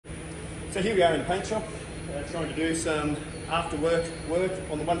So here we are in the paint shop, trying to do some after work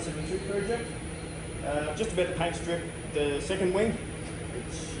on the 172 project. Just about to paint strip the second wing,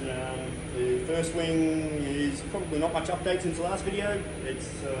 which the first wing is probably not much update since the last video. It's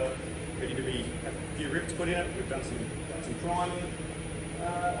ready to be a few rips put in it. We've done some priming.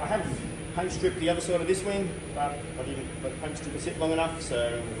 I haven't paint stripped the other side of this wing, but I didn't let the paint stripper sit long enough,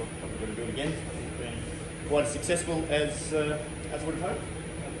 so we're probably going to do it again. It's been quite as successful as I would have hoped.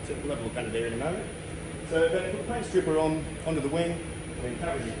 So we'll have a look under there in a moment. So put the paint stripper onto the wing, then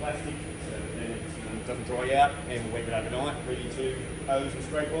cover it in plastic so then it doesn't dry out, and we'll leave it overnight, ready to hose and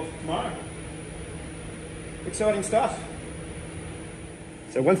scrape off tomorrow. Exciting stuff.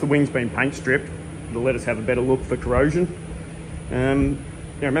 So once the wing's been paint stripped, it'll let us have a better look for corrosion.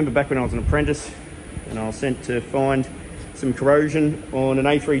 I remember back when I was an apprentice and I was sent to find some corrosion on an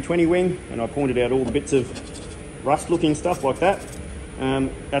A320 wing, and I pointed out all the bits of rust looking stuff like that.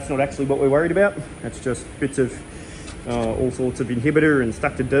 That's not actually what we're worried about. That's just bits of all sorts of inhibitor and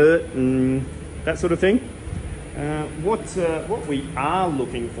stuck to dirt and that sort of thing. What we are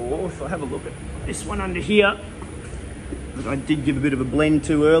looking for, if I have a look at this one under here, that I did give a bit of a blend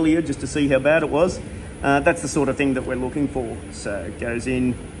to earlier just to see how bad it was. That's the sort of thing that we're looking for. So it goes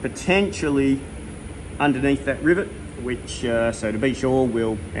in potentially underneath that rivet, which, so to be sure,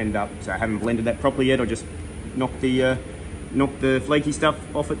 we'll end up, so I haven't blended that properly yet, I just knocked the flaky stuff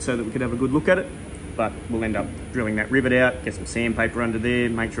off it so that we could have a good look at it. But we'll end up drilling that rivet out, get some sandpaper under there,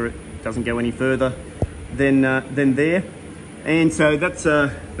 make sure it doesn't go any further than there. And so that's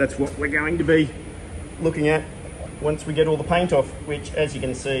what we're going to be looking at once we get all the paint off, which, as you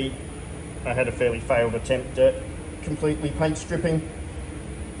can see, I had a fairly failed attempt at completely paint stripping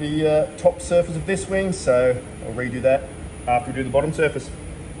the top surface of this wing, so I'll redo that after we do the bottom surface.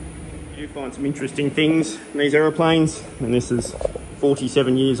 You do find some interesting things in these aeroplanes, and this is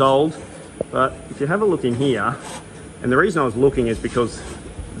 47 years old, but if you have a look in here, and the reason I was looking is because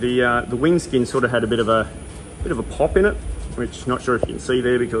the wing skin sort of had a bit of a pop in it, which not sure if you can see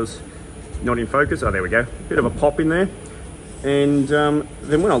there because it's not in focus. Oh, there we go, a bit of a pop in there. And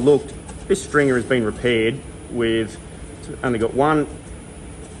then when I looked, this stringer has been repaired with, only got one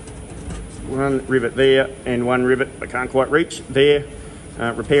rivet there and one rivet I can't quite reach there,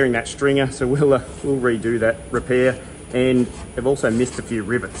 repairing that stringer. So we'll redo that repair, and they've also missed a few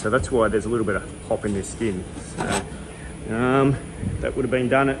rivets, so that's why there's a little bit of pop in this skin. So that would have been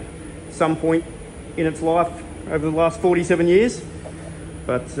done at some point in its life over the last 47 years,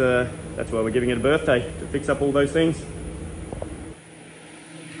 but that's why we're giving it a birthday, to fix up all those things.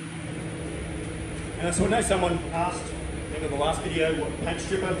 So I know someone asked at the end of the last video what paint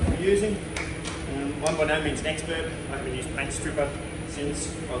stripper we're using. I'm by no means an expert. I haven't used paint stripper since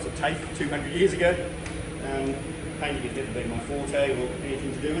I was at TAFE 200 years ago. Painting has never been my forte or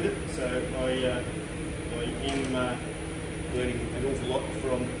anything to do with it, so I am learning an awful lot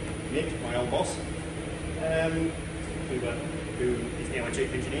from Nick, my old boss, who is now a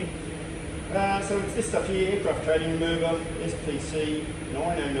chief engineer. So it's this stuff here, aircraft coating remover, SPC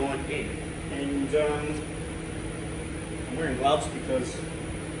 909N. And I'm wearing gloves because,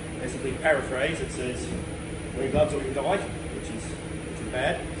 basically, paraphrase, it says wear gloves or you die, which is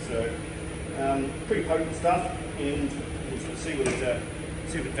bad. So pretty potent stuff, and we'll sort of see what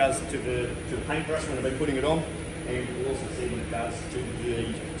it does to the paintbrush when I've been putting it on, and we'll also see what it does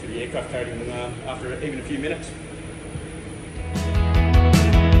to the aircraft coating after even a few minutes.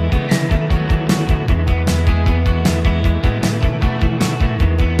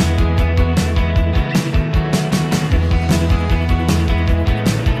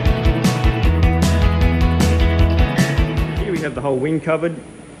 Have the whole wing covered.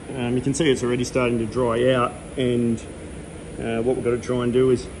 You can see it's already starting to dry out, and what we've got to try and do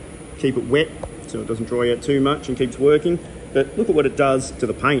is keep it wet so it doesn't dry out too much and keeps working. But look at what it does to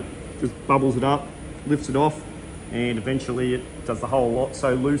the paint. It just bubbles it up, lifts it off, and eventually it does the whole lot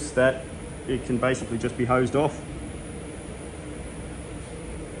so loose that it can basically just be hosed off.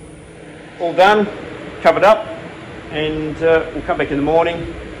 All done, covered up, and we'll come back in the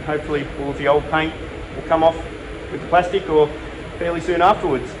morning. Hopefully all of the old paint will come off with the plastic, or fairly soon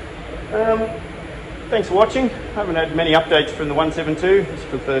afterwards. Thanks for watching. I haven't had many updates from the 172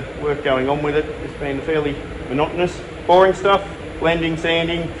 just with the work going on with it. It's been fairly monotonous, boring stuff, blending,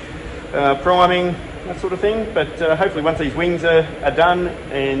 sanding, priming, that sort of thing. But hopefully once these wings are done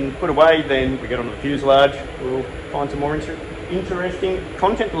and put away, then we get onto the fuselage. We'll find some more interesting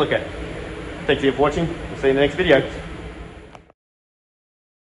content to look at. Thanks again for watching. We'll see you in the next video.